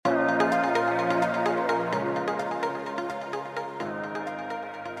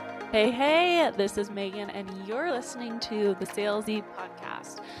Hey, this is Megan, and you're listening to the Salesy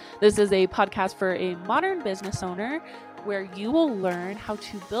Podcast. This is a podcast for a modern business owner where you will learn how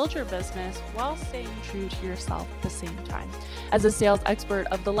to build your business while staying true to yourself at the same time. As a sales expert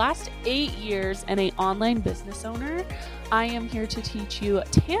of the last 8 years and an online business owner, I am here to teach you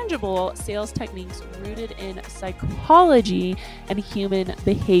tangible sales techniques rooted in psychology and human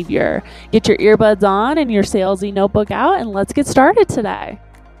behavior. Get your earbuds on and your salesy notebook out, and let's get started today.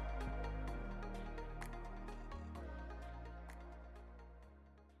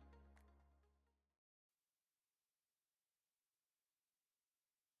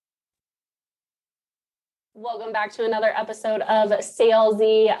 Welcome back to another episode of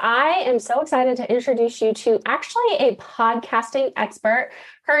Salesy. I am so excited to introduce you to actually a podcasting expert.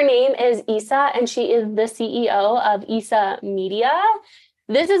 Her name is Isa, and she is the CEO of Isa Media.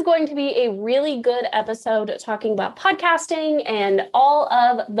 This is going to be a really good episode talking about podcasting and all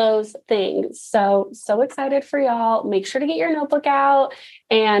of those things. So excited for y'all. Make sure to get your notebook out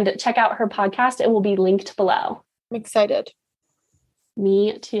and check out her podcast. It will be linked below. I'm excited.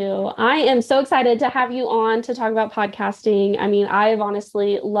 Me too. I am so excited to have you on to talk about podcasting. I mean, I've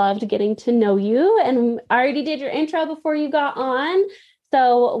honestly loved getting to know you, and I already did your intro before you got on.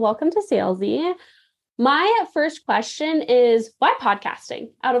 So welcome to Salesy. My first question is, why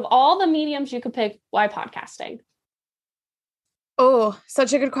podcasting? Out of all the mediums you could pick, why podcasting? Oh,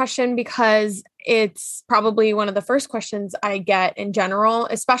 such a good question, because it's probably one of the first questions I get in general,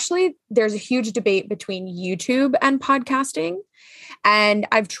 especially there's a huge debate between YouTube and podcasting. And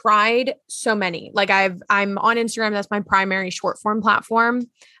I've tried so many. I'm on Instagram. That's my primary short form platform.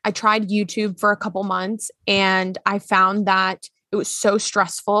 I tried YouTube for a couple months, and I found that it was so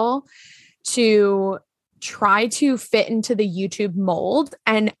stressful to try to fit into the YouTube mold.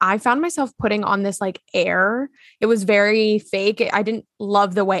 And I found myself putting on this air. It was very fake. I didn't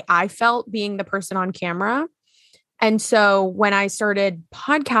love the way I felt being the person on camera. And so when I started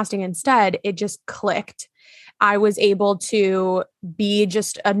podcasting instead, it just clicked. I was able to be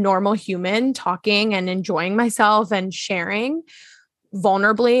just a normal human talking and enjoying myself and sharing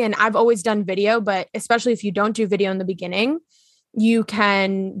vulnerably. And I've always done video, but especially if you don't do video in the beginning, you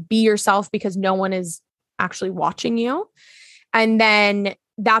can be yourself because no one is actually watching you. And then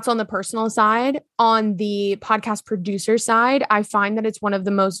that's on the personal side. On the podcast producer side, I find that it's one of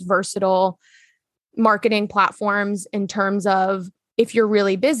the most versatile marketing platforms in terms of, if you're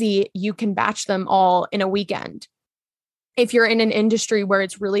really busy, you can batch them all in a weekend. If you're in an industry where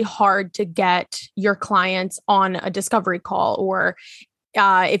it's really hard to get your clients on a discovery call, or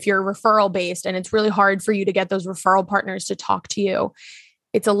if you're referral based and it's really hard for you to get those referral partners to talk to you,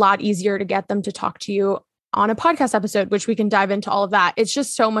 it's a lot easier to get them to talk to you on a podcast episode, which we can dive into all of that. It's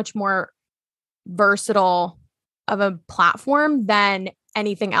just so much more versatile of a platform than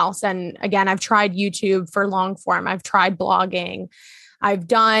anything else. And again, I've tried YouTube for long form. I've tried blogging. I've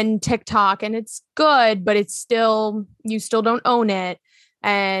done TikTok, and it's good, but it's still, you still don't own it.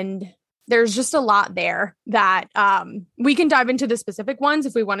 And there's just a lot there that we can dive into the specific ones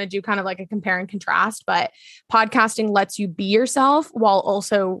if we want to do kind of like a compare and contrast, but podcasting lets you be yourself while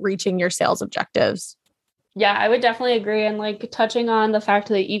also reaching your sales objectives. Yeah, I would definitely agree. And touching on the fact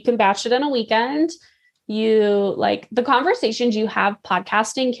that you can batch it in a weekend, the conversations you have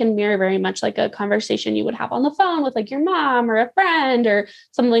podcasting can mirror very much like a conversation you would have on the phone with your mom or a friend or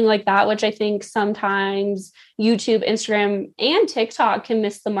something like that, which I think sometimes YouTube, Instagram, and TikTok can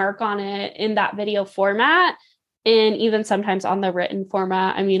miss the mark on it in that video format. And even sometimes on the written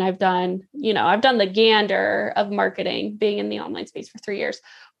format. I mean, I've done the gander of marketing, being in the online space for 3 years.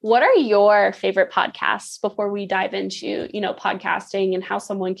 What are your favorite podcasts before we dive into, podcasting and how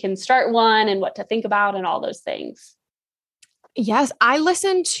someone can start one and what to think about and all those things? Yes, I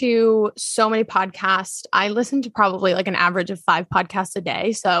listen to so many podcasts. I listen to probably an average of 5 podcasts a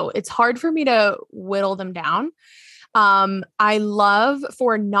day. So it's hard for me to whittle them down. I love,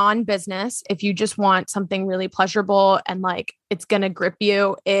 for non-business, if you just want something really pleasurable and it's going to grip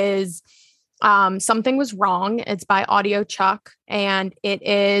you, is Something Was Wrong. It's by Audio Chuck, and it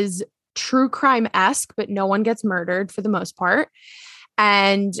is true crime-esque, but no one gets murdered for the most part.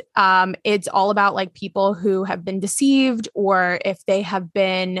 And it's all about people who have been deceived, or if they have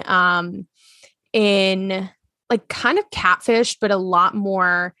been in kind of catfished, but a lot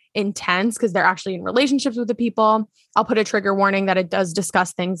more intense because they're actually in relationships with the people. I'll put a trigger warning that it does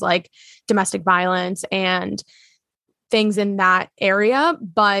discuss things like domestic violence and things in that area,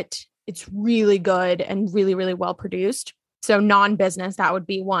 but it's really good and really, really well produced. So non-business, that would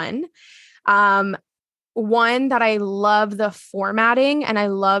be one. One that I love the formatting and I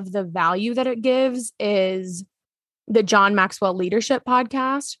love the value that it gives is the John Maxwell Leadership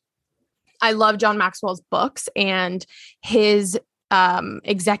Podcast. I love John Maxwell's books, and his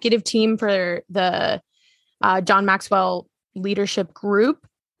executive team for the John Maxwell Leadership Group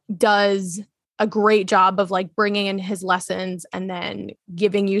does a great job of like bringing in his lessons and then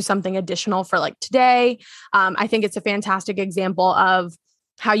giving you something additional for like today. I think it's a fantastic example of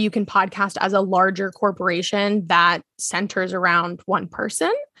how you can podcast as a larger corporation that centers around one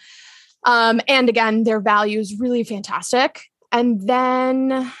person. And again, their value is really fantastic. And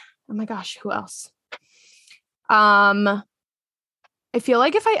then, oh my gosh, who else? I feel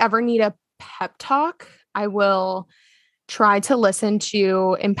like if I ever need a pep talk, I will try to listen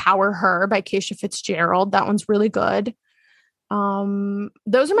to Empower Her by Keisha Fitzgerald. That one's really good.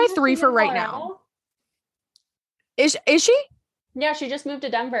 Those are my three for right now. Is she? Yeah, she just moved to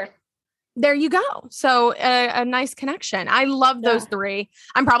Denver. There you go. So a nice connection. I love those three.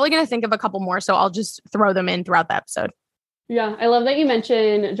 I'm probably going to think of a couple more, so I'll just throw them in throughout the episode. Yeah, I love that you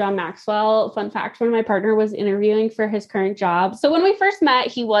mentioned John Maxwell. Fun fact, when my partner was interviewing for his current job. So when we first met,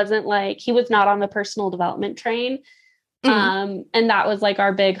 he was not on the personal development train. And that was like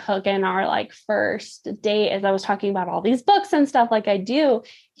our big hook in our like first date, as I was talking about all these books and stuff like I do.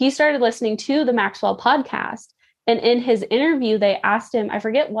 He started listening to the Maxwell podcast. And in his interview, they asked him, I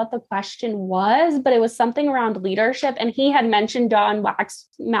forget what the question was, but it was something around leadership. And he had mentioned John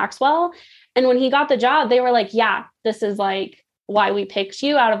Maxwell. And when he got the job, they were like, yeah, this is like why we picked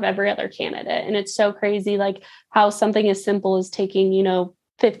you out of every other candidate. And it's so crazy, like how something as simple as taking,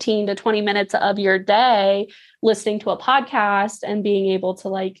 15 to 20 minutes of your day listening to a podcast and being able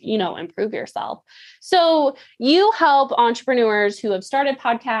to improve yourself. So you help entrepreneurs who have started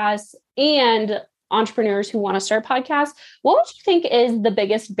podcasts and entrepreneurs who want to start podcasts. What would you think is the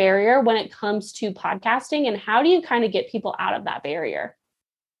biggest barrier when it comes to podcasting, and how do you kind of get people out of that barrier?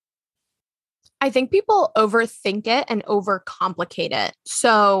 I think people overthink it and overcomplicate it.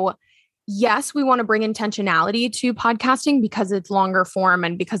 So yes, we want to bring intentionality to podcasting because it's longer form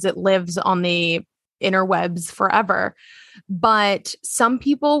and because it lives on the interwebs forever. But some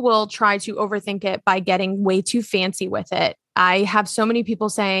people will try to overthink it by getting way too fancy with it. I have so many people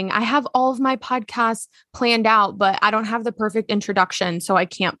saying, I have all of my podcasts planned out, but I don't have the perfect introduction, so I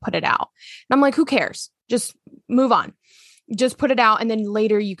can't put it out. And I'm like, who cares? Just move on. Just put it out, and then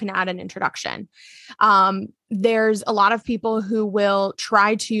later you can add an introduction. There's a lot of people who will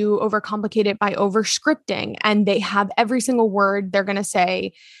try to overcomplicate it by over-scripting, and they have every single word they're going to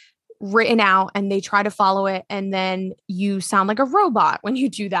say written out, and they try to follow it, and then you sound like a robot when you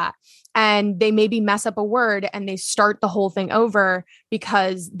do that. And they maybe mess up a word and they start the whole thing over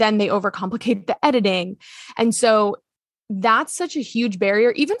because then they overcomplicate the editing. And so that's such a huge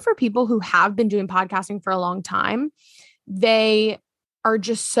barrier, even for people who have been doing podcasting for a long time. They are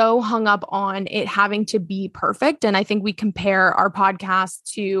just so hung up on it having to be perfect. And I think we compare our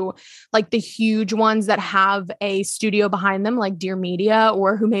podcast to like the huge ones that have a studio behind them, like Dear Media,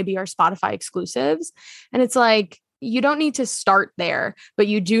 or who maybe are Spotify exclusives. And it's like, you don't need to start there, but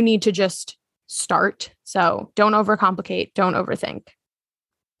you do need to just start. So don't overcomplicate, don't overthink.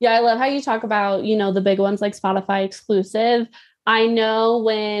 Yeah, I love how you talk about, the big ones like Spotify exclusive. I know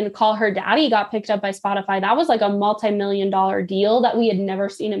when Call Her Daddy got picked up by Spotify, that was like a multi-million-dollar deal that we had never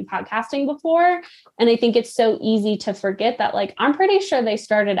seen in podcasting before. And I think it's so easy to forget that, like, I'm pretty sure they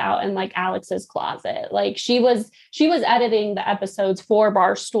started out in like Alex's closet. Like she was editing the episodes for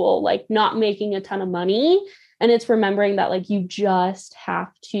Barstool, like not making a ton of money. And it's remembering that like you just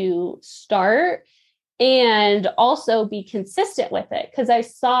have to start and also be consistent with it. Because I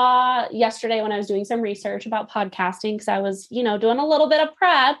saw yesterday when I was doing some research about podcasting, because I was, doing a little bit of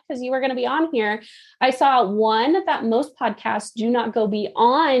prep because you were going to be on here. I saw that most podcasts do not go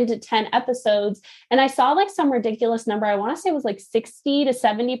beyond 10 episodes. And I saw like some ridiculous number. I want to say it was like 60 to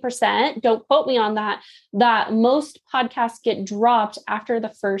 70%. Don't quote me on that most podcasts get dropped after the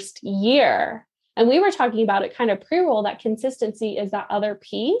first year. And we were talking about it kind of pre-roll, that consistency is that other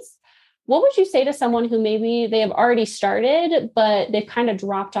piece. What would you say to someone who maybe they have already started, but they've kind of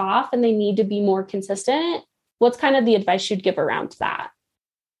dropped off and they need to be more consistent? What's kind of the advice you'd give around that?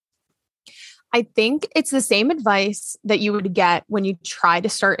 I think it's the same advice that you would get when you try to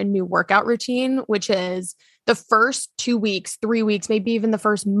start a new workout routine, which is the first 2 weeks, 3 weeks, maybe even the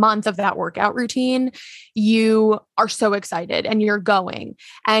first month of that workout routine, you are so excited and you're going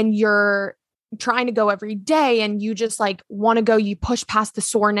and you're trying to go every day and you just like want to go, you push past the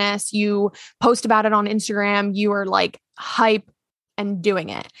soreness, you post about it on Instagram, you are like hype and doing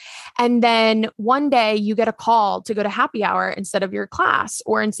it. And then one day you get a call to go to happy hour instead of your class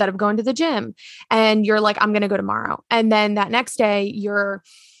or instead of going to the gym. And you're like, I'm going to go tomorrow. And then that next day you're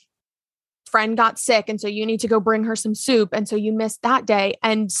friend got sick. And so you need to go bring her some soup. And so you missed that day.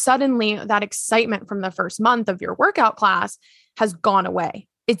 And suddenly that excitement from the first month of your workout class has gone away.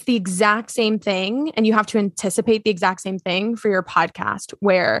 It's the exact same thing. And you have to anticipate the exact same thing for your podcast,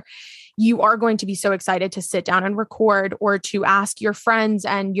 where you are going to be so excited to sit down and record, or to ask your friends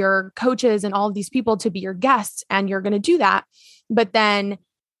and your coaches and all of these people to be your guests. And you're going to do that. But then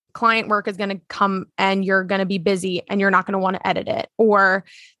client work is going to come and you're going to be busy and you're not going to want to edit it. Or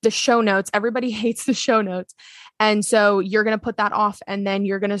the show notes, everybody hates the show notes. And so you're going to put that off, and then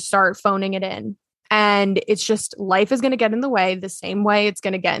you're going to start phoning it in. And it's just, life is going to get in the way the same way it's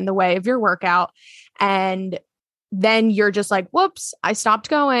going to get in the way of your workout. And then you're just like, whoops, I stopped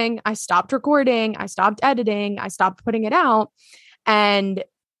going. I stopped recording. I stopped editing. I stopped putting it out. And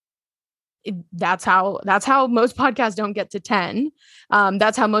that's how most podcasts don't get to 10.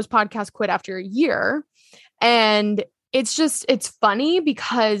 That's how most podcasts quit after a year. And it's funny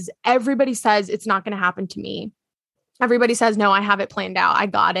because everybody says it's not going to happen to me. Everybody says, no, I have it planned out. I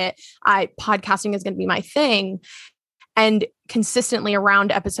got it. Podcasting is going to be my thing. And consistently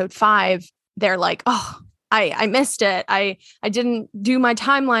around episode 5, they're like, oh, I missed it. I didn't do my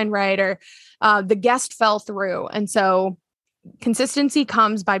timeline right, or the guest fell through. And so consistency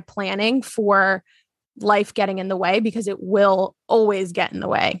comes by planning for life getting in the way, because it will always get in the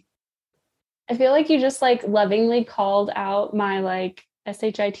way. I feel like you just like lovingly called out my like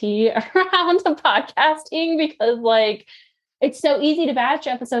SHIT around the podcasting, because like it's so easy to batch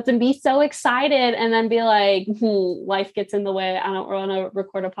episodes and be so excited and then be like, life gets in the way. I don't want to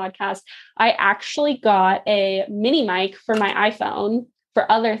record a podcast. I actually got a mini mic for my iPhone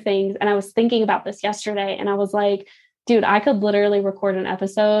for other things. And I was thinking about this yesterday, and I was like, dude, I could literally record an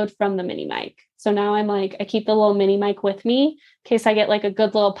episode from the mini mic. So now I'm like, I keep the little mini mic with me in case I get like a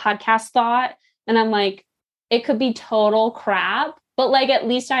good little podcast thought. And I'm like, it could be total crap, but like, at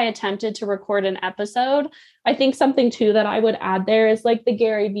least I attempted to record an episode. I think something too that I would add there is like the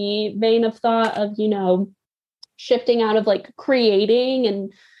Gary Vee vein of thought of, shifting out of like creating.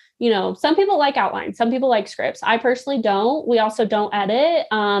 And, some people like outlines, some people like scripts. I personally don't. We also don't edit.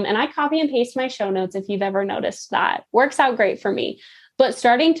 And I copy and paste my show notes. If you've ever noticed, that works out great for me. But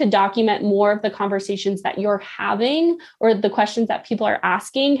starting to document more of the conversations that you're having or the questions that people are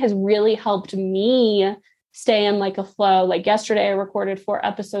asking has really helped me stay in like a flow. Like yesterday, I recorded 4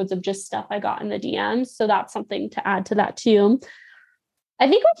 episodes of just stuff I got in the DMs. So that's something to add to that too. I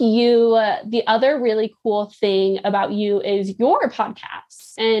think with you, the other really cool thing about you is your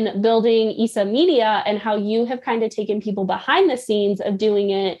podcasts and building Isa Media, and how you have kind of taken people behind the scenes of doing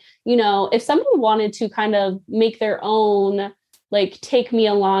it. If somebody wanted to kind of make their own, like take me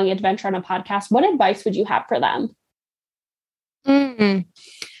along adventure on a podcast, what advice would you have for them?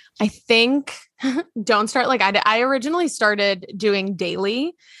 I think don't start like I originally started doing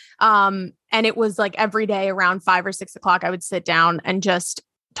daily. And it was like every day around 5 or 6 o'clock, I would sit down and just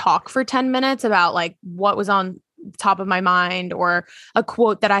talk for 10 minutes about like what was on top of my mind or a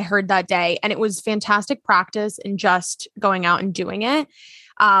quote that I heard that day. And it was fantastic practice in just going out and doing it.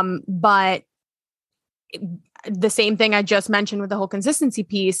 But the same thing I just mentioned with the whole consistency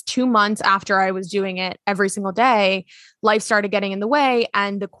piece, 2 months after I was doing it every single day, life started getting in the way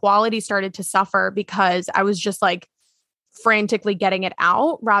and the quality started to suffer because I was just like frantically getting it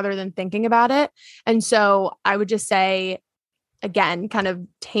out rather than thinking about it. And so I would just say, again, kind of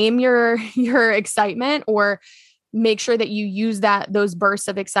tame your excitement, or make sure that you use those bursts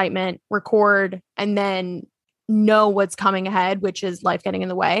of excitement, record, and then know what's coming ahead, which is life getting in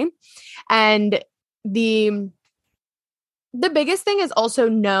the way. And the biggest thing is also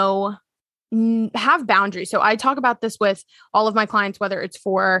have boundaries. So I talk about this with all of my clients, whether it's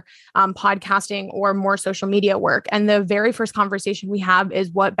for podcasting or more social media work. And the very first conversation we have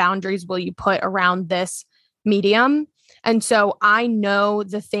is, what boundaries will you put around this medium? And so I know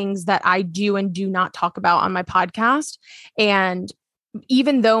the things that I do and do not talk about on my podcast. And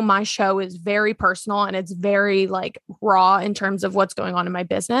even though my show is very personal and it's very like raw in terms of what's going on in my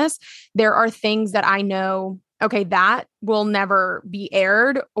business, there are things that I know, okay, that will never be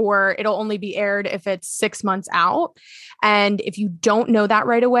aired, or it'll only be aired if it's 6 months out. And if you don't know that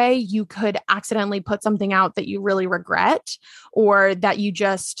right away, you could accidentally put something out that you really regret, or that you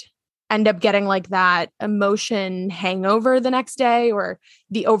just end up getting like that emotion hangover the next day, or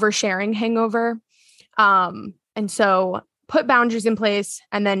the oversharing hangover. And so put boundaries in place,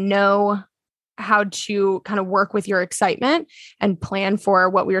 and then know how to kind of work with your excitement and plan for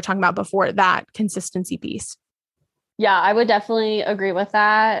what we were talking about before, that consistency piece. Yeah, I would definitely agree with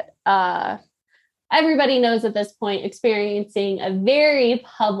that. Everybody knows at this point, experiencing a very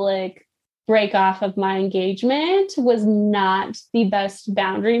public break off of my engagement was not the best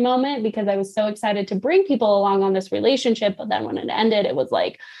boundary moment, because I was so excited to bring people along on this relationship. But then when it ended, it was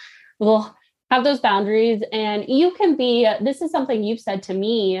like, well, have those boundaries. And you can be, this is something you've said to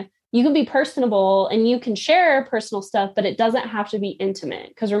me, you can be personable and you can share personal stuff, but it doesn't have to be intimate.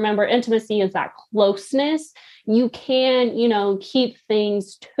 Because remember, intimacy is that closeness. You can, keep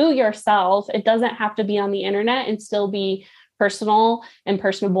things to yourself. It doesn't have to be on the internet and still be personal and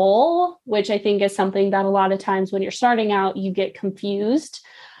personable, which I think is something that a lot of times when you're starting out, you get confused.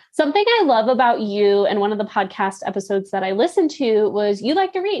 Something I love about you, and one of the podcast episodes that I listened to, was you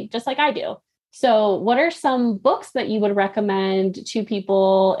like to read just like I do. So what are some books that you would recommend to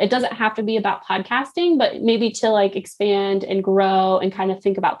people? It doesn't have to be about podcasting, but maybe to like expand and grow and kind of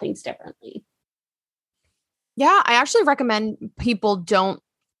think about things differently. Yeah, I actually recommend people don't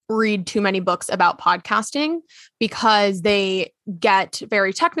read too many books about podcasting, because they get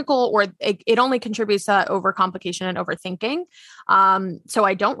very technical, or it only contributes to overcomplication and overthinking. So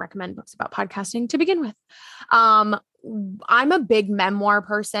I don't recommend books about podcasting to begin with. I'm a big memoir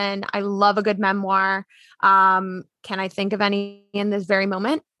person. I love a good memoir. Can I think of any in this very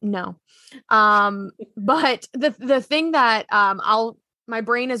moment? No. But the thing that my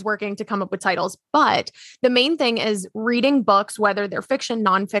brain is working to come up with titles, but the main thing is reading books, whether they're fiction,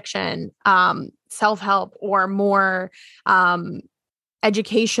 nonfiction, self-help, or more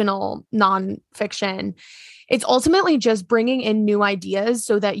educational nonfiction. It's ultimately just bringing in new ideas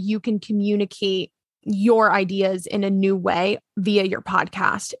so that you can communicate your ideas in a new way via your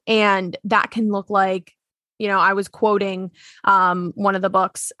podcast. And that can look like, I was quoting one of the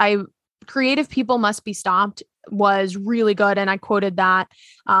books. Creative People Must Be Stopped was really good. And I quoted that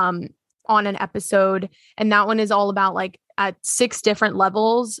on an episode. And that one is all about, like, at 6 different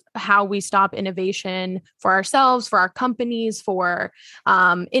levels, how we stop innovation for ourselves, for our companies, for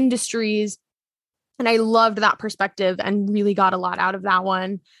industries. And I loved that perspective and really got a lot out of that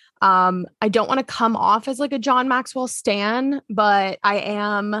one. I don't want to come off as like a John Maxwell stan, but I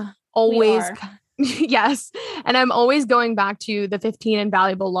am always, yes. And I'm always going back to the 15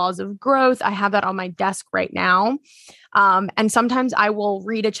 Invaluable Laws of Growth. I have that on my desk right now. And sometimes I will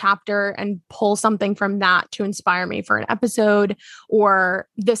read a chapter and pull something from that to inspire me for an episode, or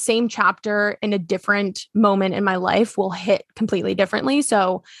the same chapter in a different moment in my life will hit completely differently.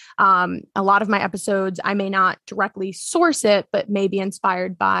 So a lot of my episodes, I may not directly source it, but may be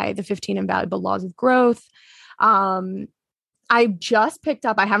inspired by the 15 Invaluable Laws of Growth. I just picked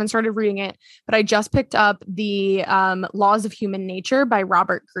up, I haven't started reading it, but I just picked up the Laws of Human Nature by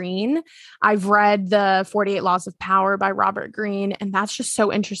Robert Greene. I've read the 48 Laws of Power by Robert Greene, and that's just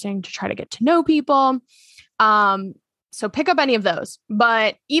so interesting to try to get to know people. So pick up any of those.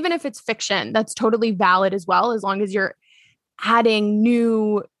 But even if it's fiction, that's totally valid as well, as long as you're adding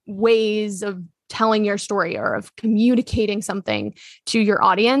new ways of telling your story or of communicating something to your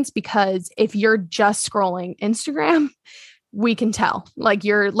audience. Because if you're just scrolling Instagram, we can tell, like,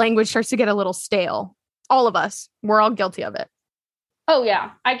 your language starts to get a little stale. All of us, we're all guilty of it. Oh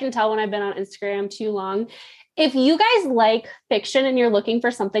yeah. I can tell when I've been on Instagram too long. If you guys like fiction and you're looking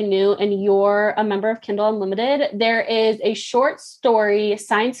for something new and you're a member of Kindle Unlimited, there is a short story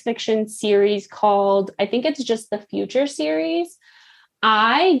science fiction series called, I think it's just the Future series.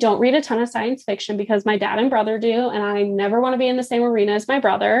 I don't read a ton of science fiction because my dad and brother do, and I never want to be in the same arena as my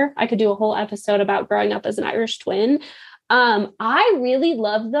brother. I could do a whole episode about growing up as an Irish twin. I really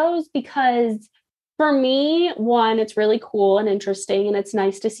love those because for me, one, it's really cool and interesting, and it's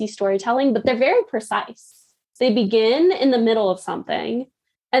nice to see storytelling, but they're very precise. They begin in the middle of something,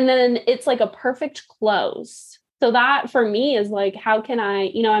 and then it's like a perfect close. So that for me is like, how can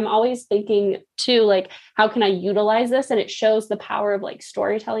I, I'm always thinking too, like, how can I utilize this? And it shows the power of like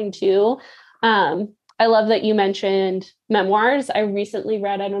storytelling too. I love that you mentioned memoirs. I recently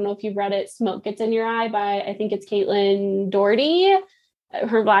read, I don't know if you've read it, Smoke Gets in Your Eye by, I think it's Caitlin Doherty.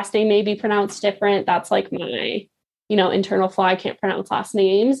 Her last name may be pronounced different. That's like my, internal flaw. I can't pronounce last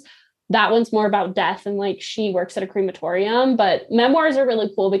names. That one's more about death, and like she works at a crematorium, but memoirs are really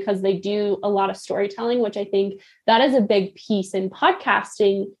cool because they do a lot of storytelling, which I think that is a big piece in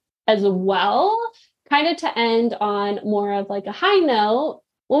podcasting as well. Kind of to end on more of like a high note,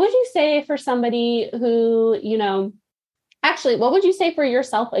 what would you say for somebody who, actually, what would you say for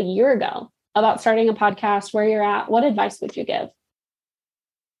yourself a year ago about starting a podcast, where you're at? What advice would you give?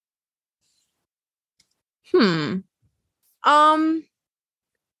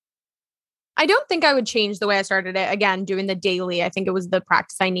 I don't think I would change the way I started it. Again, doing the daily, I think it was the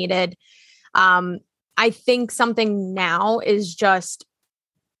practice I needed. I think something now is just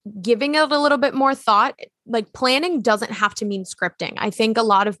giving it a little bit more thought. Like planning doesn't have to mean scripting. I think a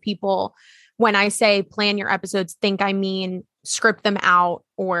lot of people, when I say plan your episodes, think I mean script them out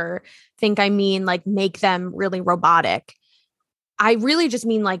or think I mean like make them really robotic. I really just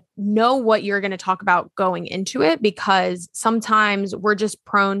mean like know what you're going to talk about going into it, because sometimes we're just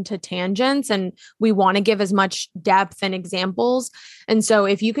prone to tangents and we want to give as much depth and examples. And so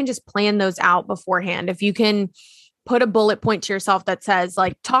if you can just plan those out beforehand, if you can put a bullet point to yourself that says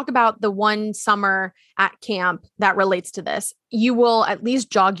like, talk about the one summer at camp that relates to this, you will at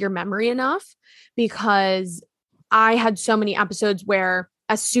least jog your memory enough. Because I had so many episodes where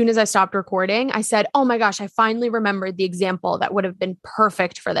as soon as I stopped recording, I said, oh my gosh, I finally remembered the example that would have been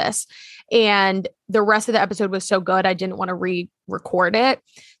perfect for this. And the rest of the episode was so good, I didn't want to re-record it.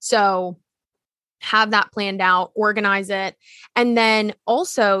 So have that planned out, organize it. And then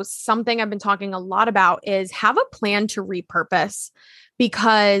also something I've been talking a lot about is have a plan to repurpose,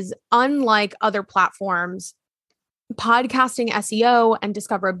 because unlike other platforms, podcasting SEO and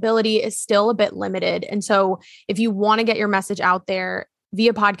discoverability is still a bit limited. And so if you want to get your message out there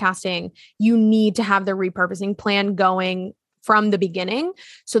via podcasting, you need to have the repurposing plan going from the beginning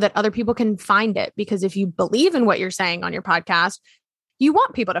so that other people can find it. Because if you believe in what you're saying on your podcast, you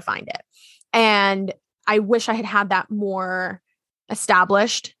want people to find it. And I wish I had had that more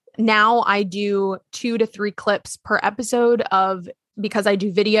established. Now I do 2 to 3 clips per episode because I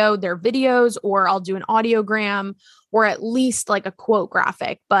do video, they're videos, or I'll do an audiogram or at least like a quote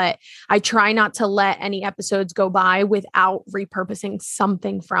graphic. But I try not to let any episodes go by without repurposing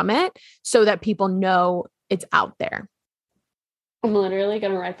something from it so that people know it's out there. I'm literally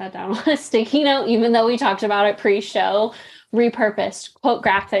going to write that down on a sticky note, even though we talked about it pre-show. Repurposed, quote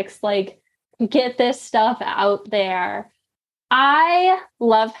graphics, like get this stuff out there. I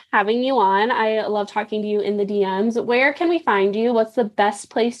love having you on. I love talking to you in the DMs. Where can we find you? What's the best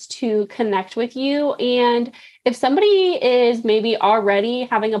place to connect with you? And if somebody is maybe already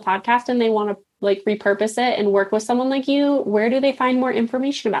having a podcast and they want to like repurpose it and work with someone like you, where do they find more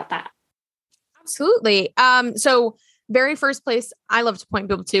information about that? Absolutely. So very first place I love to point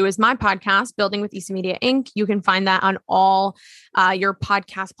people to is my podcast, Building with Isa Media Inc. You can find that on all your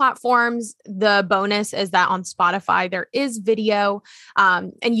podcast platforms. The bonus is that on Spotify, there is video,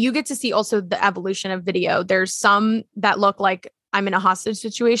 and you get to see also the evolution of video. There's some that look like I'm in a hostage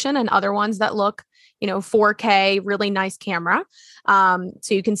situation and other ones that look, 4K, really nice camera. So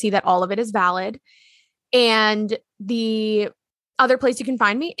you can see that all of it is valid. And the other place you can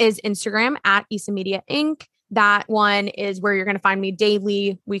find me is Instagram at Isa Media Inc. That one is where you're going to find me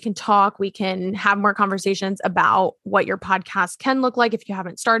daily. We can talk, we can have more conversations about what your podcast can look like if you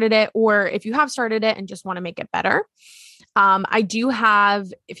haven't started it, or if you have started it and just want to make it better. I do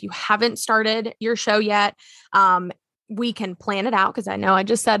have, if you haven't started your show yet, we can plan it out, because I know I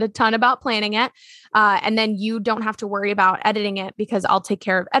just said a ton about planning it. And then you don't have to worry about editing it, because I'll take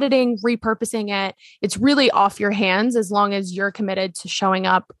care of editing, repurposing it. It's really off your hands as long as you're committed to showing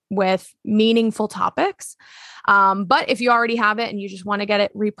up with meaningful topics. But if you already have it and you just want to get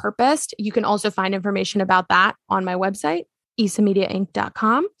it repurposed, you can also find information about that on my website,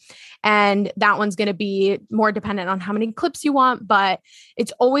 isamediainc.com. And that one's going to be more dependent on how many clips you want. But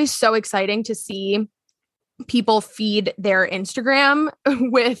it's always so exciting to see people feed their Instagram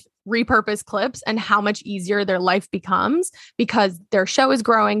with repurposed clips and how much easier their life becomes, because their show is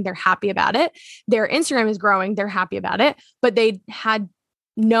growing. They're happy about it. Their Instagram is growing. They're happy about it, but they had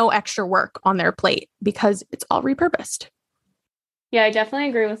no extra work on their plate because it's all repurposed. Yeah, I definitely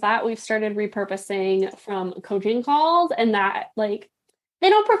agree with that. We've started repurposing from coaching calls, and that they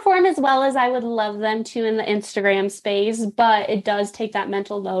don't perform as well as I would love them to in the Instagram space, but it does take that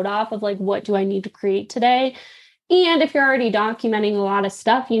mental load off of what do I need to create today? And if you're already documenting a lot of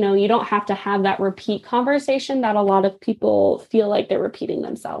stuff, you don't have to have that repeat conversation that a lot of people feel like they're repeating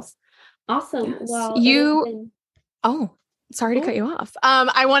themselves. Awesome. Yes. Well, sorry to cut you off.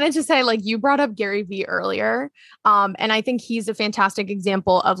 I wanted to say, you brought up Gary Vee earlier. And I think he's a fantastic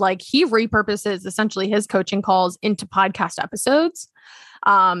example of he repurposes essentially his coaching calls into podcast episodes.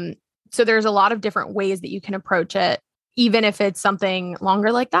 So there's a lot of different ways that you can approach it, even if it's something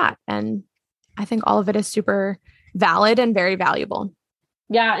longer like that. And I think all of it is super valid and very valuable.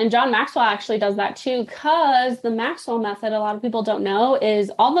 Yeah. And John Maxwell actually does that too, because the Maxwell method, a lot of people don't know, is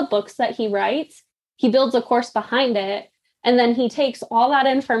all the books that he writes, he builds a course behind it. And then he takes all that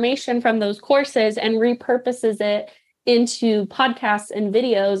information from those courses and repurposes it into podcasts and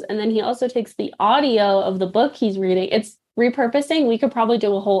videos. And then he also takes the audio of the book he's reading. It's repurposing. We could probably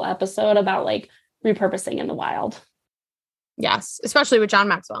do a whole episode about repurposing in the wild. Yes. Especially with John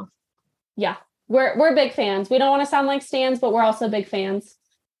Maxwell. Yeah. We're big fans. We don't want to sound like stans, but we're also big fans.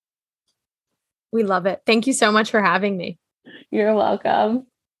 We love it. Thank you so much for having me. You're welcome.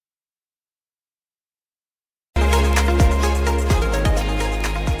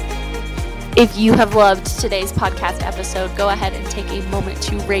 If you have loved today's podcast episode, go ahead and take a moment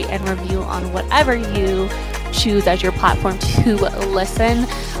to rate and review on whatever you choose as your platform to listen.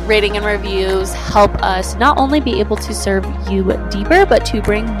 Rating and reviews help us not only be able to serve you deeper, but to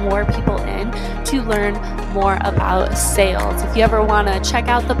bring more people in to learn more about sales. If you ever want to check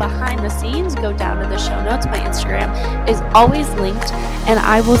out the behind the scenes, go down to the show notes. My Instagram is always linked, and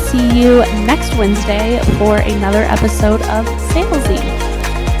I will see you next Wednesday for another episode of Salesy.